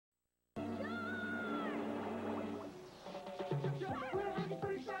We're hunting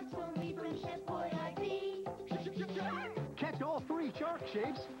for sharks only from Chef Boyardee. Catch all 3 shark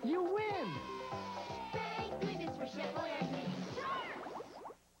shapes, you win! Thank goodness for Chef Boyardee.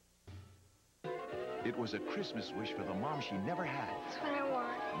 It was a Christmas wish for the mom she never had. That's what I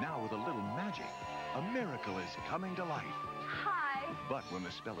want. Now with a little magic, a miracle is coming to life. Hi. But when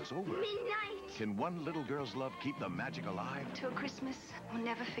the spell is over, Midnight. can one little girl's love keep the magic alive? To a Christmas we'll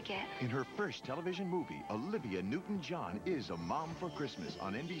never forget. In her first television movie, Olivia Newton-John is a mom for Christmas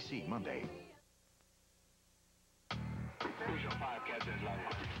on NBC Monday.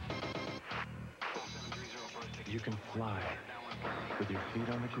 You can fly. With your feet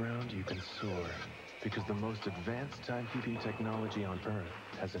on the ground, you can soar. Because the most advanced timekeeping technology on Earth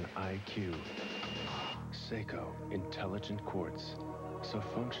has an IQ. Seiko, intelligent quartz. So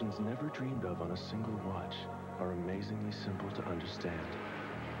functions never dreamed of on a single watch are amazingly simple to understand.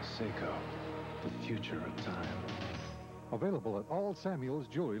 Seiko, the future of time. Available at all Samuel's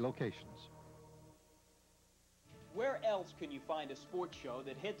jewelry locations. Where else can you find a sports show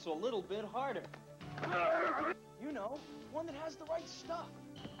that hits a little bit harder? You know, one that has the right stuff.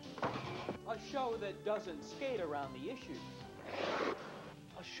 A show that doesn't skate around the issues.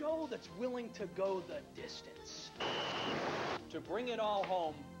 A show that's willing to go the distance. To bring it all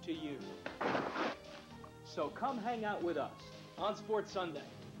home to you. So come hang out with us on Sports Sunday.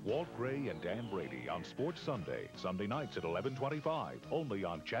 Walt Gray and Dan Brady on Sports Sunday. Sunday nights at 11:25, only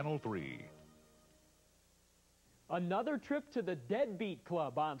on Channel 3. Another trip to the Deadbeat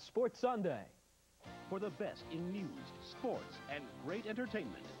Club on Sports Sunday. For the best in news, sports, and great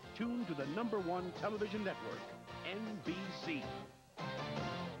entertainment, tune to the #1 television network, NBC.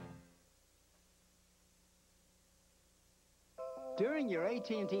 During your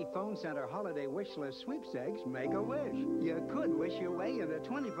AT&T Phone Center Holiday Wish List sweepstakes, make a wish. You could wish your way into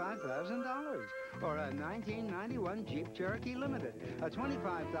 $25,000 or a 1991 Jeep Cherokee Limited, a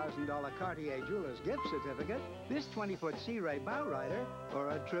 $25,000 Cartier Jewelers gift certificate, this 20-foot Sea Ray bow rider, or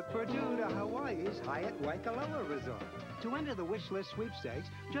a trip for 2 to Hawaii's Hyatt Waikoloa Resort. To enter the wish list sweepstakes,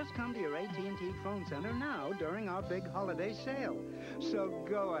 just come to your AT&T Phone Center now during our big holiday sale. So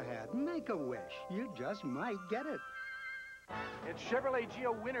go ahead, make a wish. You just might get it. It's Chevrolet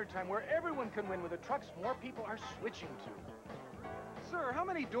Geo wintertime where everyone can win with the trucks more people are switching to. Sir, how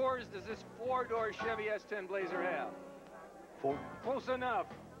many doors does this 4-door Chevy S10 Blazer have? 4. Close enough.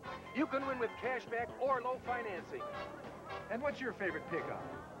 You can win with cashback or low financing. And what's your favorite pickup?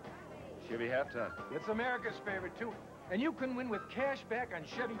 Chevy half-ton. It's America's favorite, too. And you can win with cashback on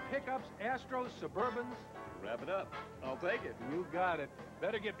Chevy pickups, Astros, Suburbans. Wrap it up. I'll take it. You got it.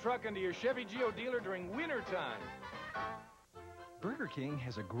 Better get trucking to your Chevy Geo dealer during wintertime. Burger King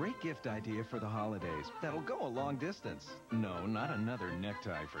has a great gift idea for the holidays that'll go a long distance. No, not another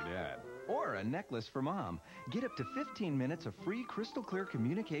necktie for Dad. Or a necklace for Mom. Get up to 15 minutes of free crystal clear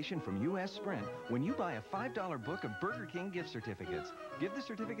communication from U.S. Sprint when you buy a $5 book of Burger King gift certificates. Give the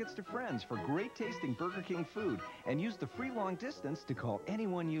certificates to friends for great tasting Burger King food and use the free long distance to call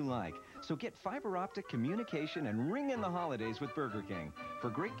anyone you like. So get fiber optic communication and ring in the holidays with Burger King. For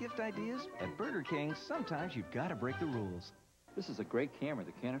great gift ideas, at Burger King, sometimes you've got to break the rules. This is a great camera,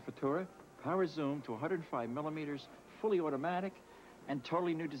 the Canon Futura. Power zoom to 105 millimeters, fully automatic, and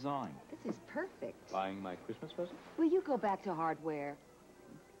totally new design. This is perfect. Buying my Christmas present? Will you go back to hardware?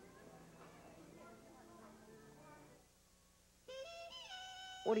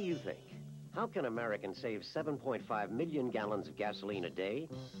 What do you think? How can Americans save 7.5 million gallons of gasoline a day?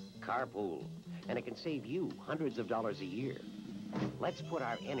 Carpool. And it can save you hundreds of dollars a year. Let's put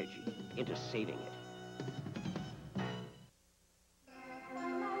our energy into saving it.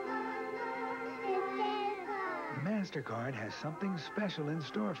 MasterCard has something special in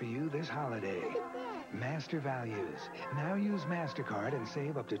store for you this holiday. Master Values. Now use MasterCard and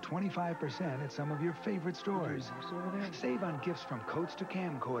save up to 25% at some of your favorite stores. Save on gifts from coats to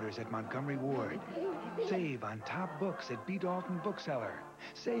camcorders at Montgomery Ward. Save on top books at B. Dalton Bookseller.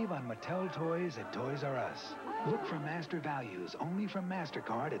 Save on Mattel toys at Toys R Us. Look for Master Values only from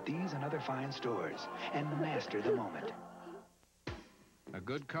MasterCard at these and other fine stores. And master the moment. A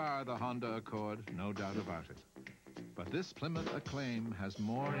good car, the Honda Accord, no doubt about it. But this Plymouth Acclaim has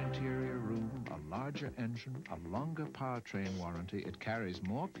more interior room, a larger engine, a longer powertrain warranty. It carries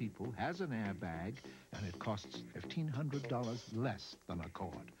more people, has an airbag, and it costs $1,500 less than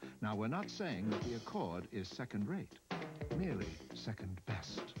Accord. Now, we're not saying that the Accord is second rate, merely second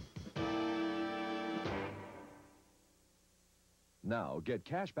best. Now, get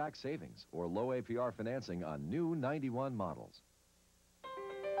cashback savings or low APR financing on new 91 models.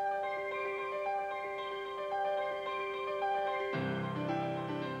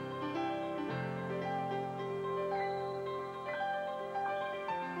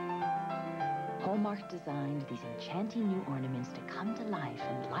 Hallmark designed these enchanting new ornaments to come to life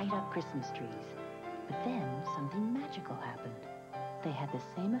and light up Christmas trees. But then something magical happened. They had the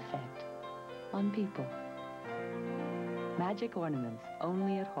same effect on people. Magic ornaments,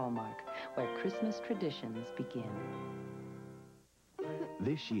 only at Hallmark, where Christmas traditions begin.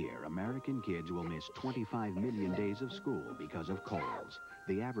 This year, American kids will miss 25 million days of school because of colds.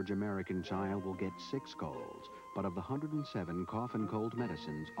 The average American child will get 6 colds, but of the 107 cough and cold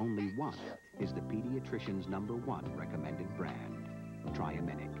medicines, only one is the pediatrician's #1 recommended brand.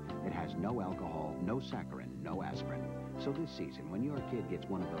 Triaminic. It has no alcohol, no saccharin, no aspirin. So this season, when your kid gets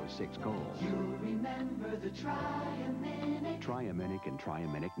one of those 6 colds, You'll remember the Triaminic. Triaminic and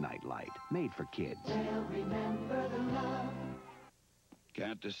Triaminic Nightlight, made for kids. They'll remember the love.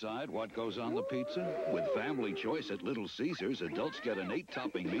 Can't decide what goes on the pizza? With Family Choice at Little Caesars, adults get an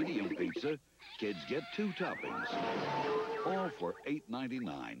 8-topping medium pizza. Kids get 2 toppings. All for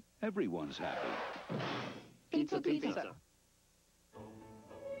 $8.99. Everyone's happy. Pizza, pizza.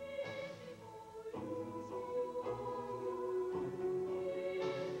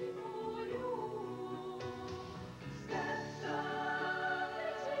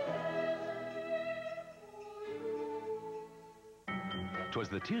 Twas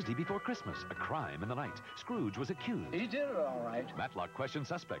the Tuesday before Christmas, a crime in the night. Scrooge was accused. He did it all right. Matlock questioned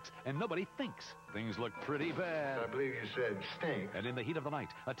suspects, and nobody thinks. Things look pretty bad. I believe you said stink. And in the heat of the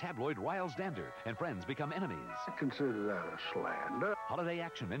night, a tabloid riles dander, and friends become enemies. I consider that a slander. Holiday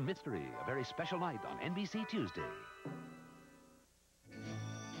action and mystery, a very special night on NBC Tuesday.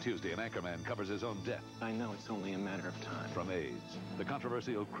 Tuesday, an anchorman covers his own death. I know it's only a matter of time. From AIDS, the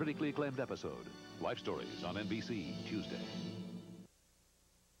controversial, critically acclaimed episode. Life Stories on NBC Tuesday.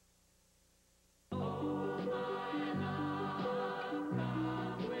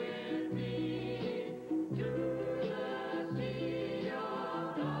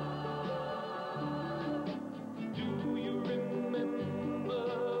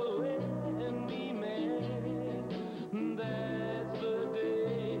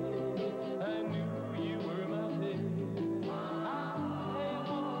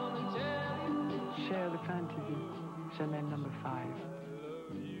 Share the fantasy. Chanel #5.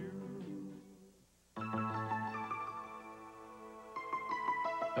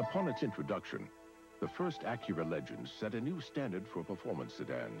 Upon its introduction, the first Acura Legend set a new standard for performance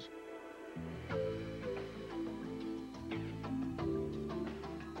sedans.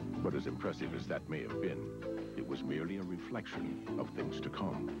 But as impressive as that may have been, it was merely a reflection of things to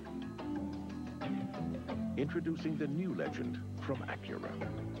come. Introducing the new Legend from Acura.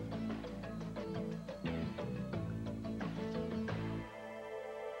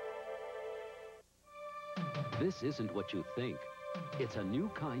 This isn't what you think. It's a new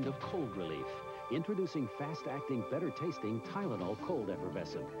kind of cold relief. Introducing fast-acting, better-tasting Tylenol Cold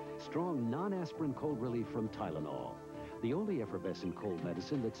Effervescent. Strong, non-aspirin cold relief from Tylenol. The only effervescent cold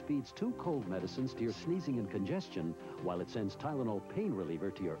medicine that speeds 2 cold medicines to your sneezing and congestion, while it sends Tylenol pain reliever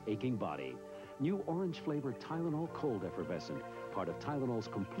to your aching body. New orange-flavored Tylenol Cold Effervescent, part of Tylenol's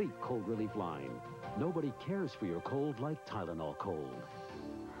complete cold relief line. Nobody cares for your cold like Tylenol Cold.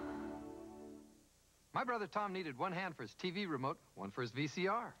 My brother Tom needed one hand for his TV remote, one for his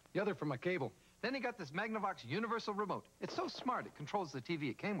VCR. The other for my cable. Then he got this Magnavox Universal Remote. It's so smart, it controls the TV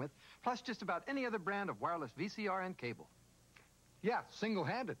it came with, plus just about any other brand of wireless VCR and cable. Yeah,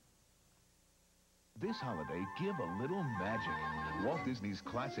 single-handed. This holiday, give a little magic. Walt Disney's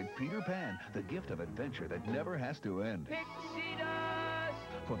classic Peter Pan, the gift of adventure that never has to end. Pixie dust!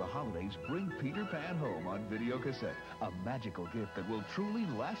 For the holidays, bring Peter Pan home on videocassette. A magical gift that will truly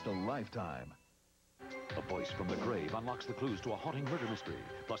last a lifetime. A voice from the grave unlocks the clues to a haunting murder mystery,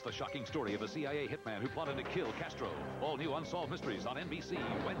 plus the shocking story of a CIA hitman who plotted to kill Castro. All new Unsolved Mysteries on NBC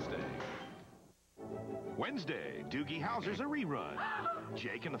Wednesday. Wednesday, Doogie Howser's a rerun.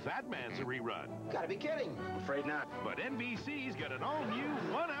 Jake and the Fat Man's a rerun. Gotta be kidding. Afraid not. But NBC's got an all-new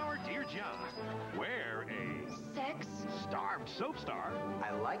 1-hour Dear John, where a sex starved soap star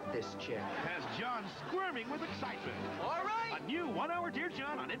I like this chick. has John squirming with excitement. All right. A new 1-hour Dear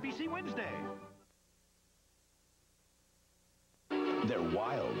John on NBC Wednesday. They're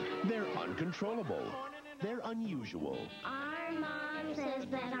wild. They're uncontrollable. They're unusual. Our mom says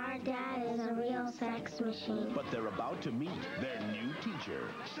that our dad is a real sex machine. But they're about to meet their new teacher.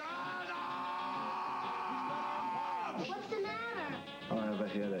 What's the matter? I have a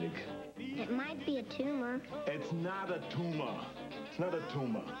headache. It might be a tumor. It's not a tumor. It's not a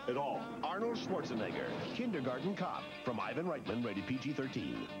tumor at all. Arnold Schwarzenegger, Kindergarten Cop, from Ivan Reitman, rated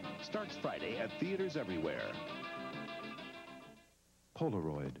PG-13. Starts Friday at theaters everywhere.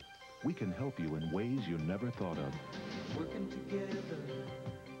 Polaroid. We can help you in ways you never thought of. Working together,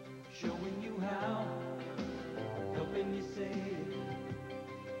 showing you how, helping you save,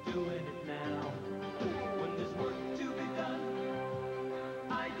 doing it now. When there's work to be done,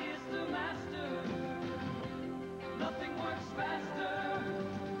 ideas to master, nothing works faster.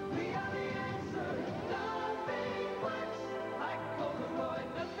 We are the answer. Nothing works like Polaroid.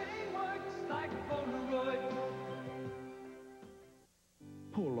 Nothing works like Polaroid.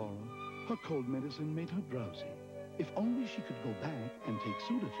 Poor Laura. Her cold medicine made her drowsy. If only she could go back and take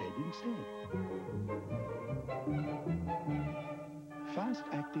Sudafed instead.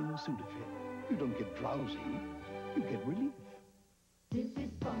 Fast-acting Sudafed. You don't get drowsy, you get relief. This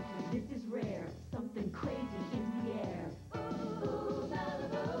is funky, this is rare, something crazy in the air. Ooh,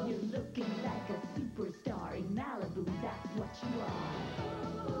 Malibu. You're looking like a superstar in Malibu, that's what you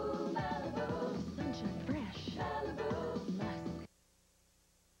are. Ooh, Malibu. Sunshine fresh. Malibu.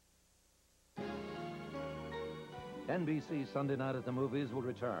 NBC Sunday Night at the Movies will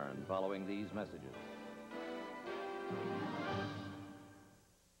return following these messages.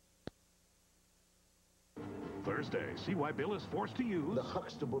 Thursday, see why Bill is forced to use... The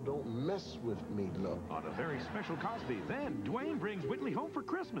Huxtable don't mess with me, look. On a very special Cosby. Then, Dwayne brings Whitley home for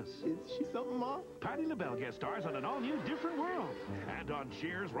Christmas. Is she something, Ma? Patti LaBelle guest stars on an all-new Different World. And on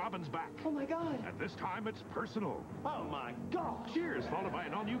Cheers, Robin's back. Oh, my God. And this time, it's personal. Oh, my God. Cheers, followed by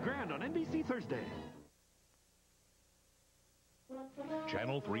an all-new Grand on NBC Thursday.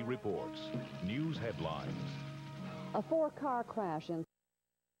 Channel 3 reports. News headlines. A 4-car crash in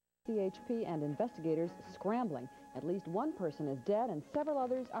CHP and investigators scrambling. At least one person is dead and several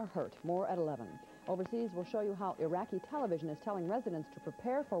others are hurt. More at 11. Overseas, we'll show you how Iraqi television is telling residents to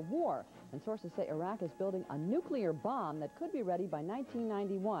prepare for war. And sources say Iraq is building a nuclear bomb that could be ready by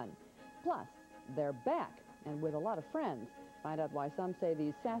 1991. Plus, they're back and with a lot of friends. Find out why some say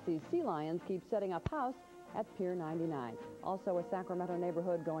these sassy sea lions keep setting up house at Pier 99. Also, a Sacramento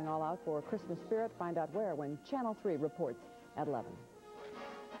neighborhood going all out for Christmas spirit. Find out where when Channel 3 reports at 11.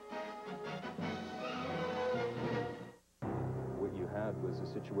 What you had was a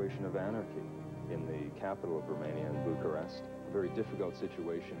situation of anarchy in the capital of Romania, in Bucharest. A very difficult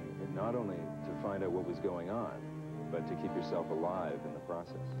situation, not only to find out what was going on, but to keep yourself alive in the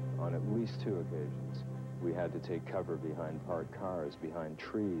process. On at least 2 occasions, we had to take cover behind parked cars, behind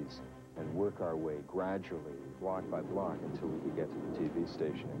trees, and work our way gradually, block by block, until we could get to the TV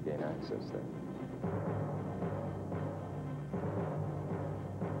station and gain access there.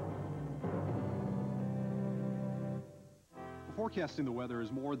 Forecasting the weather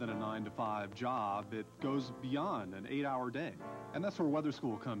is more than a 9-to-5 job. It goes beyond an 8-hour day. And that's where Weather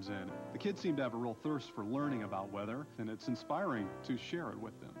School comes in. The kids seem to have a real thirst for learning about weather, and it's inspiring to share it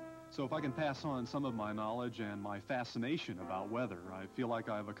with them. So if I can pass on some of my knowledge and my fascination about weather, I feel like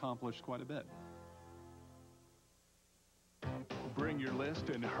I've accomplished quite a bit. Bring your list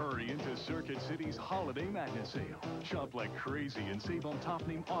and hurry into Circuit City's Holiday Madness Sale. Shop like crazy and save on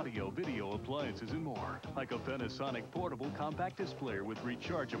top-name audio, video, appliances, and more. Like a Panasonic portable compact displayer with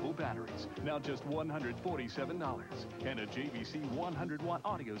rechargeable batteries. Now just $147. And a JVC 100-watt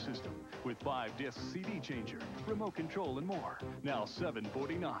audio system with 5-disc CD changer, remote control, and more. Now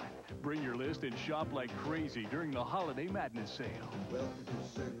 $749. Bring your list and shop like crazy during the Holiday Madness Sale. Welcome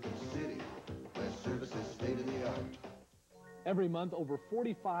to Circuit City, where service is state-of-the-art. Every month, over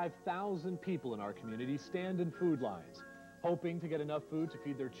 45,000 people in our community stand in food lines, hoping to get enough food to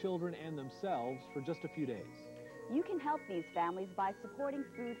feed their children and themselves for just a few days. You can help these families by supporting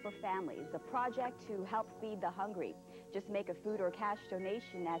Food for Families, a project to help feed the hungry. Just make a food or cash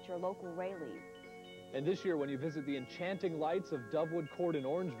donation at your local Rayleigh. And this year, when you visit the enchanting lights of Dovewood Court in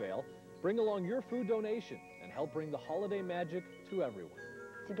Orangevale, bring along your food donation and help bring the holiday magic to everyone.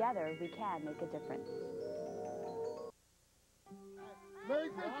 Together, we can make a difference. Merry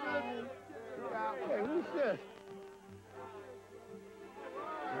Christmas! Hey, who's this?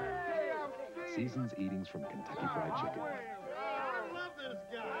 Season's eatings from Kentucky Fried Chicken. I love this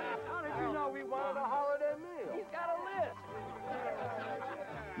guy. How did you know we wanted a holiday meal? He's got a list.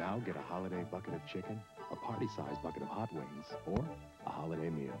 Now get a holiday bucket of chicken, a party-sized bucket of hot wings, or a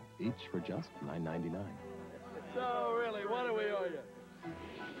holiday meal, each for just $9.99. So, really, what do we owe you?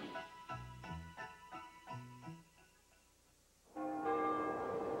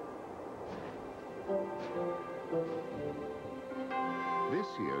 This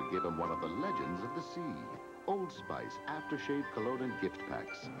year, give him one of the legends of the sea. Old Spice Aftershave Cologne and Gift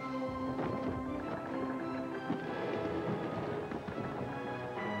Packs.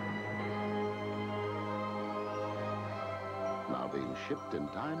 Now being shipped in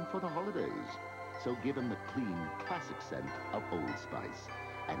time for the holidays. So give him the clean, classic scent of Old Spice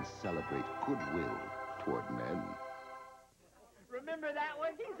and celebrate goodwill toward men. Remember that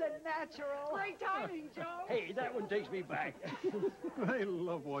one? He's a natural. Great timing, Joe. Hey, that one takes me back. I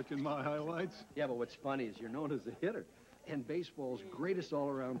love watching my highlights. Yeah, but what's funny is you're known as the hitter and baseball's greatest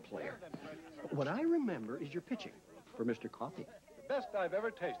all-around player. What I remember is your pitching for Mr. Coffee. The best I've ever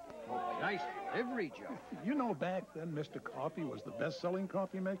tasted. Nice delivery, Joe. You know, back then, Mr. Coffee was the best-selling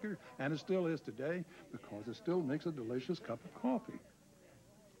coffee maker, and it still is today, because it still makes a delicious cup of coffee.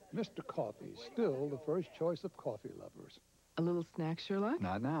 Mr. Coffee, still the first choice of coffee lovers. A little snack, Sherlock?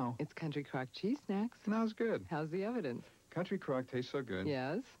 Not now. It's Country Crock cheese snacks. Smells good. How's the evidence? Country Crock tastes so good.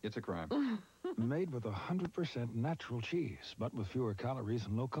 Yes? It's a crime. Made with 100% natural cheese, but with fewer calories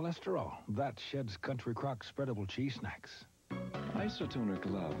and low cholesterol. That sheds Country Crock spreadable cheese snacks. Isotoner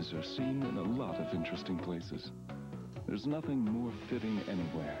gloves are seen in a lot of interesting places. There's nothing more fitting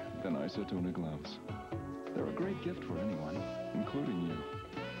anywhere than Isotoner gloves. They're a great gift for anyone, including you.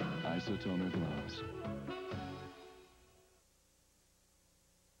 Isotoner gloves.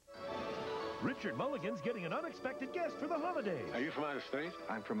 Richard Mulligan's getting an unexpected guest for the holidays. Are you from out of state?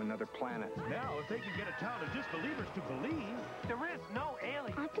 I'm from another planet. Now, if they can get a town of disbelievers to believe, There is no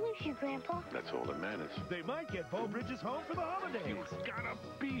alien. I believe you, Grandpa. That's all that matters. they might get Bo Bridges home for the holidays. You've gotta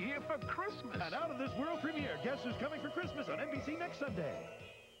be here for Christmas. An out-of-this world premiere. Guess who's coming for Christmas on NBC next Sunday?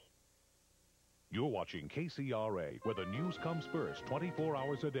 You're watching KCRA, where the news comes first, 24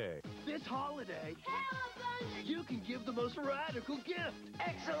 hours a day. This holiday, you can give the most radical gift.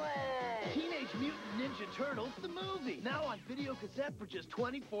 Excellent! Teenage Mutant Ninja Turtles, the movie. Now on video cassette for just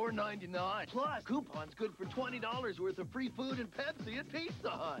 $24.99. Plus, coupons good for $20 worth of free food and Pepsi at Pizza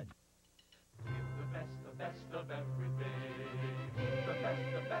Hut. Give the best of everything. The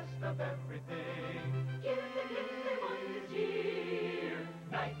best of everything. Give the gifts they want this year.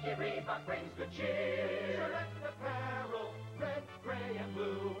 Nike, Reebok brings good cheer. Select apparel, red, gray, and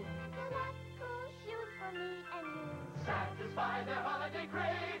blue. Select cool shoes for me and you. Satisfy their holiday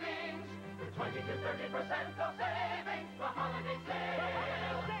cravings with 20 to 30% of savings. The holiday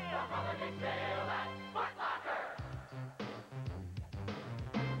sale. The holiday sale at Foot Locker.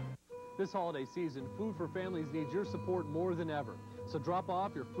 This holiday season, Food for Families needs your support more than ever. So drop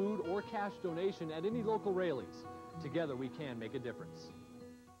off your food or cash donation at any local Raley's. Together we can make a difference.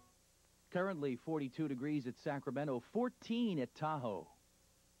 Currently 42 degrees at Sacramento, 14 at Tahoe.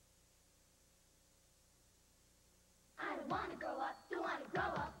 I don't want to grow up, don't want to grow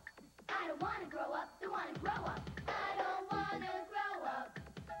up. I don't want to grow up, don't want to grow up. I don't want to grow up.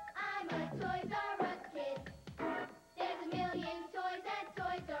 I'm a Toys R Us kid. There's a million toys at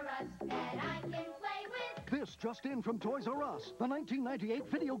Toys R Us that I can play with. This just in from Toys R Us, the 1998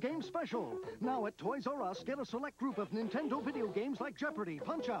 video game special. Now at Toys R Us, get a select group of Nintendo video games like Jeopardy,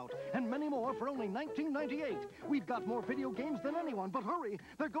 Punch-Out, and many more for only $19.98. We've got more video games than anyone, but hurry,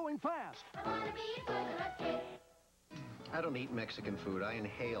 they're going fast. I want to be a Toys R Us kid. I don't eat Mexican food. I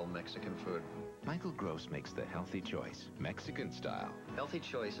inhale Mexican food. Michael Gross makes the healthy choice, Mexican style. Healthy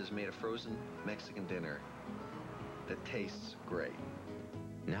Choice has made a frozen Mexican dinner that tastes great.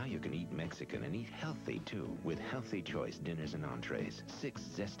 Now you can eat Mexican and eat healthy, too, with Healthy Choice dinners and entrees. 6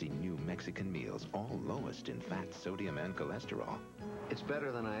 zesty new Mexican meals, all lowest in fat, sodium, and cholesterol. It's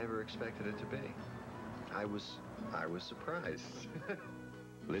better than I ever expected it to be. I was surprised.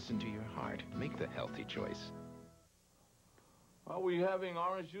 Listen to your heart. Make the healthy choice. Are we having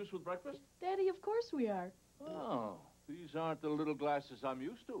orange juice with breakfast? Daddy, of course we are. Oh, these aren't the little glasses I'm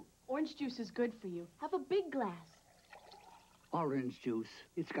used to. Orange juice is good for you. Have a big glass. Orange juice.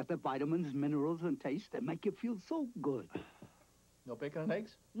 It's got the vitamins, minerals, and taste that make you feel so good. No bacon and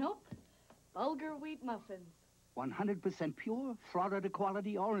eggs? Nope. Bulgur wheat muffins. 100% pure, Florida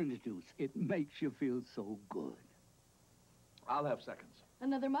quality orange juice. It makes you feel so good. I'll have seconds.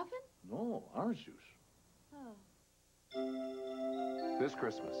 Another muffin? No, orange juice. Oh. This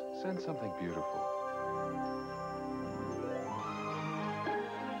Christmas, send something beautiful.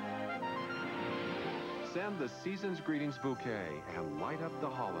 Send the season's greetings bouquet and light up the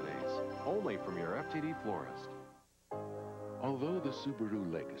holidays. Only from your FTD florist. Although the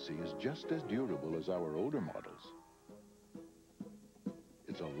Subaru Legacy is just as durable as our older models,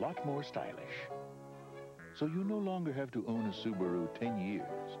 it's a lot more stylish. So you no longer have to own a Subaru 10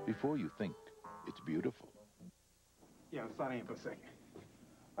 years before you think it's beautiful. Yeah, sign in for a second.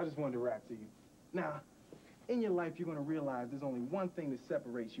 I just wanted to rap to you. Now, in your life, you're going to realize there's only one thing that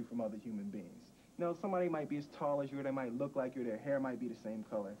separates you from other human beings. You know, somebody might be as tall as you, they might look like you, their hair might be the same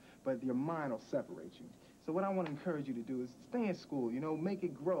color, but your mind will separate you. So what I want to encourage you to do is stay in school, you know, make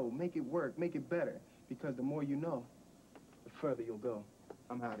it grow, make it work, make it better, because the more you know, the further you'll go.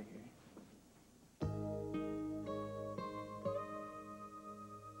 I'm out of here.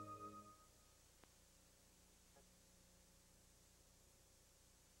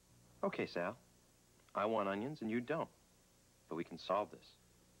 Okay, Sal. I want onions and you don't. But we can solve this.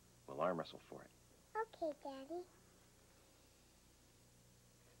 We'll arm wrestle for it. Okay, Daddy.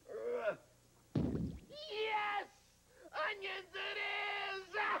 Yes! Onions it is!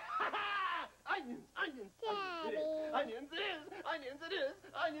 Onions, onions, Daddy. onions it is! Onions it is!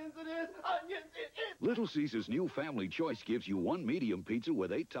 Onions it is! Onions it is! Little Caesar's new Family Choice gives you one medium pizza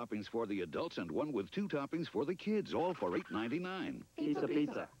with 8 toppings for the adults and one with 2 toppings for the kids, all for $8.99. Pizza,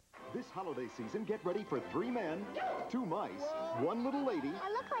 pizza. This holiday season, get ready for 3 men, 2 mice, 1 little lady,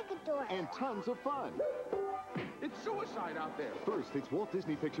 I look like a dork. and tons of fun. It's suicide out there. First, it's Walt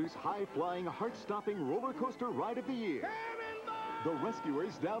Disney Pictures' high-flying, heart-stopping roller coaster ride of the year. The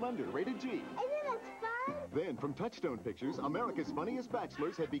Rescuers Down Under, rated G. Isn't that fun? Then, from Touchstone Pictures, America's Funniest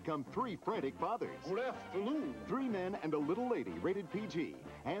Bachelors have become 3 frantic fathers. Good afternoon. 3 men and a little lady, rated PG.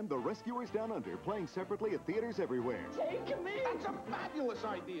 And The Rescuers Down Under, playing separately at theaters everywhere. Take me! That's a fabulous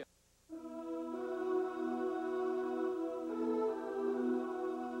idea.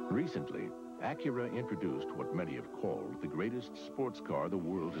 Recently, Acura introduced what many have called the greatest sports car the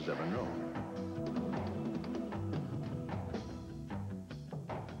world has ever known.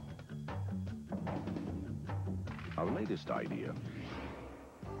 Our latest idea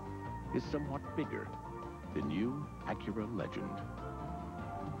is somewhat bigger. The new Acura Legend.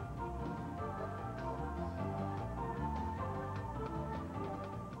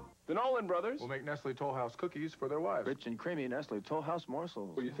 The Nolan brothers will make Nestle Toll House cookies for their wives. Rich and creamy Nestle Toll House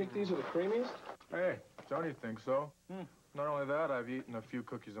morsels. Well, you think these are the creamiest? Hey, Johnny thinks so. Not only that, I've eaten a few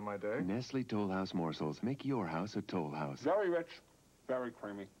cookies in my day. Nestle Toll House morsels make your house a Toll House. Very rich, very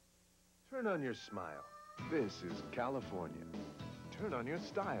creamy. Turn on your smile. This is California. Turn on your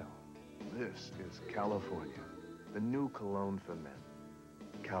style. This is California. The new cologne for men.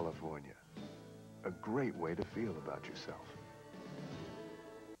 California. A great way to feel about yourself.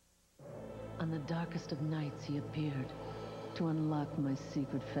 On the darkest of nights he appeared, to unlock my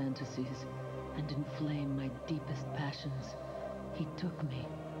secret fantasies and inflame my deepest passions. He took me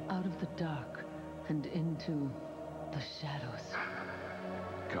out of the dark and into the shadows.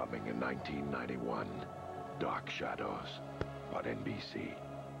 Coming in 1991, Dark Shadows on NBC.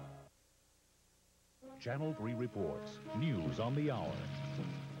 Channel 3 reports. News on the hour.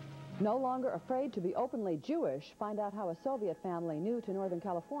 No longer afraid to be openly Jewish, find out how a Soviet family new to Northern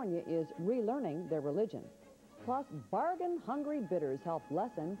California is relearning their religion. Plus, bargain-hungry bidders help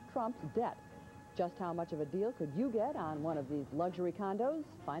lessen Trump's debt. Just how much of a deal could you get on one of these luxury condos?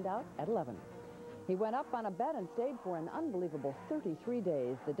 Find out at 11. He went up on a bet and stayed for an unbelievable 33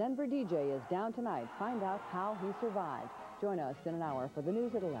 days. The Denver DJ is down tonight. Find out how he survived. Join us in an hour for the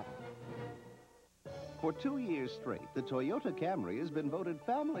news at 11. For 2 years straight, the Toyota Camry has been voted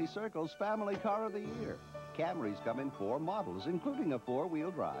Family Circle's Family Car of the Year. Camrys come in 4 models, including a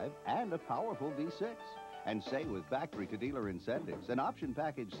 4-wheel drive and a powerful V6. And say with factory-to-dealer incentives and option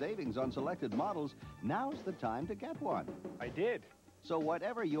package savings on selected models, now's the time to get one. I did. So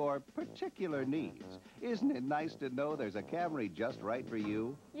whatever your particular needs, isn't it nice to know there's a Camry just right for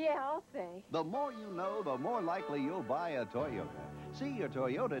you? Yeah, I'll say. The more you know, the more likely you'll buy a Toyota. See your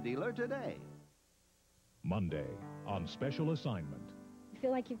Toyota dealer today. Monday, on special assignment. You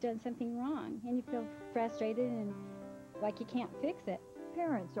feel like you've done something wrong, and you feel frustrated and like you can't fix it.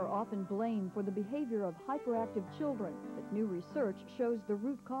 Parents are often blamed for the behavior of hyperactive children, but new research shows the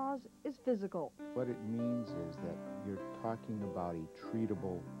root cause is physical. What it means is that you're talking about a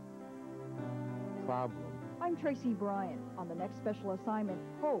treatable problem. I'm Tracy Bryan on the next special assignment,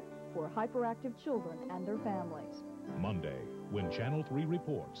 Hope for Hyperactive Children and Their Families. Monday, when Channel 3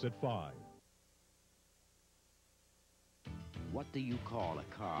 reports at 5. What do you call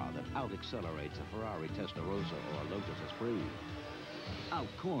a car that out-accelerates a Ferrari Testarossa or a Lotus Esprit?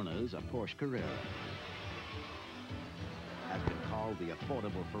 Out-corners a Porsche Carrera. Has been called the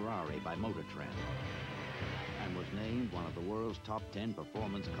affordable Ferrari by Motor Trend and was named one of the world's top 10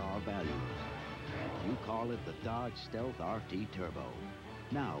 performance car values. You call it the Dodge Stealth RT Turbo.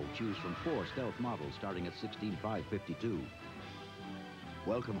 Now choose from 4 Stealth models starting at $16,552.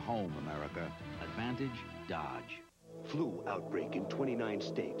 Welcome home, America. Advantage Dodge. Flu outbreak in 29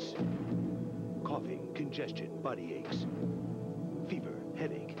 states. Coughing, congestion, body aches, fever,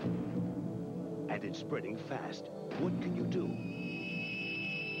 headache. And it's spreading fast. What can you do?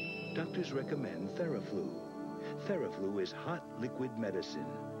 Doctors recommend Theraflu. Theraflu is hot liquid medicine.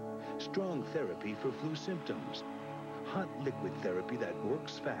 Strong therapy for flu symptoms. Hot liquid therapy that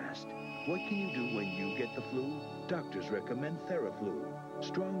works fast. What can you do when you get the flu? Doctors recommend Theraflu.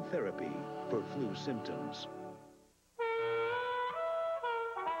 Strong therapy for flu symptoms.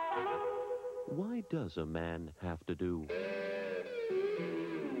 Why does a man have to do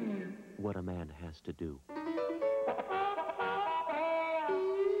what a man has to do.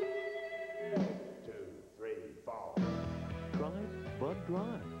 2, 3, 4. Try Bud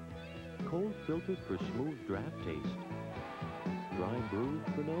Dry. Cold filtered for smooth draft taste. Dry brewed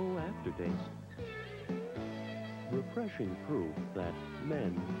for no aftertaste. Refreshing proof that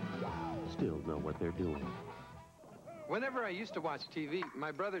men still know what they're doing. Whenever I used to watch TV,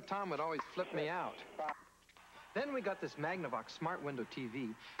 my brother Tom would always flip me out. Then we got this Magnavox smart window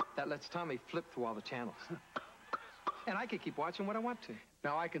TV that lets Tommy flip through all the channels. And I could keep watching what I want to.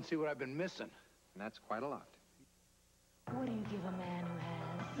 Now I can see what I've been missing. And that's quite a lot. What do you give a man who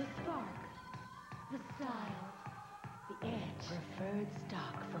has the spark, the style, the edge? Preferred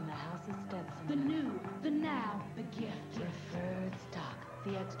stock from the House of Stetson. The new, the now, the gift. Preferred stock.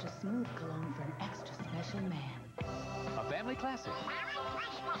 The extra smooth cologne for an extra special man. A family classic.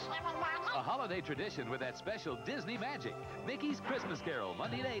 A holiday tradition with that special Disney magic. Mickey's Christmas Carol,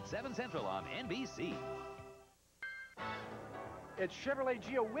 Monday at 8, 7 Central on NBC. It's Chevrolet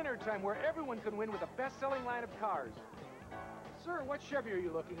Geo winter time, where everyone can win with the best-selling line of cars. Sir, what Chevy are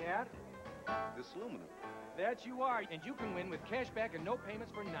you looking at? This Lumina. That you are, and you can win with cash back and no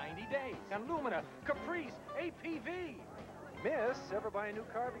payments for 90 days. And Lumina, Caprice, APV. Miss, ever buy a new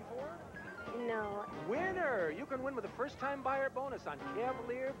car before? No. Winner! You can win with a first-time buyer bonus on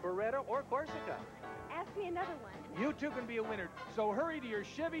Cavalier, Beretta, or Corsica. Ask me another one. You too can be a winner, so hurry to your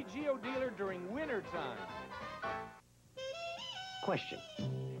Chevy Geo dealer during winter time. Question.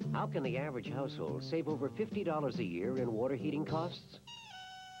 How can the average household save over $50 a year in water heating costs?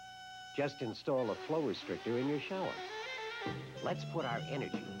 Just install a flow restrictor in your shower. Let's put our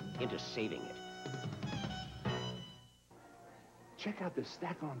energy into saving it. Check out this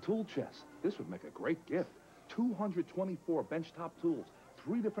stack-on tool chest. This would make a great gift. 224 benchtop tools,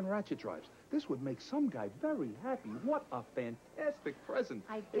 3 different ratchet drives. This would make some guy very happy. What a fantastic present.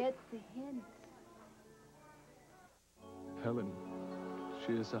 I get the hint. Helen,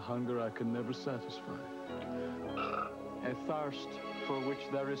 she is a hunger I can never satisfy. A thirst for which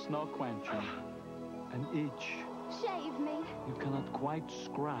there is no quenching. An itch Shave me. you cannot quite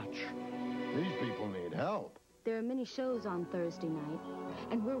scratch. These people need help. There are many shows on Thursday night,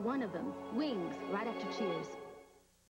 and we're one of them. Wings, right after Cheers.